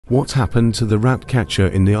What happened to the Ratcatcher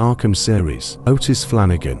in the Arkham series? Otis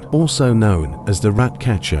Flanagan, also known as the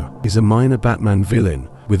Ratcatcher, is a minor Batman villain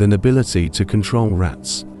with an ability to control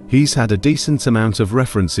rats. He's had a decent amount of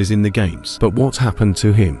references in the games, but what happened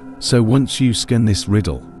to him? So once you scan this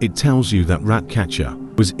riddle, it tells you that Ratcatcher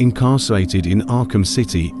was incarcerated in Arkham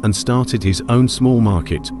City and started his own small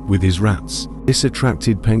market with his rats. This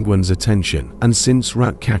attracted Penguin's attention, and since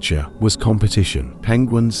Ratcatcher was competition,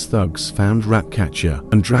 Penguin's thugs found Ratcatcher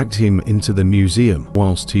and dragged him into the museum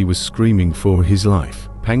whilst he was screaming for his life.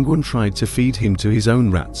 Penguin tried to feed him to his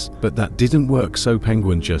own rats, but that didn't work, so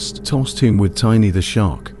Penguin just tossed him with Tiny the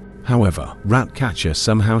shark. However, Ratcatcher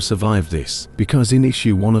somehow survived this, because in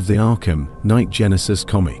issue 1 of the Arkham Knight Genesis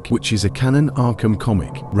comic, which is a canon Arkham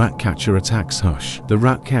comic, Ratcatcher attacks Hush. The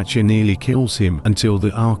Ratcatcher nearly kills him until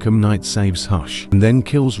the Arkham Knight saves Hush, and then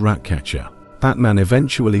kills Ratcatcher. Batman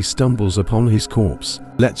eventually stumbles upon his corpse.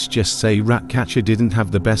 Let's just say Ratcatcher didn't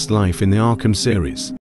have the best life in the Arkham series.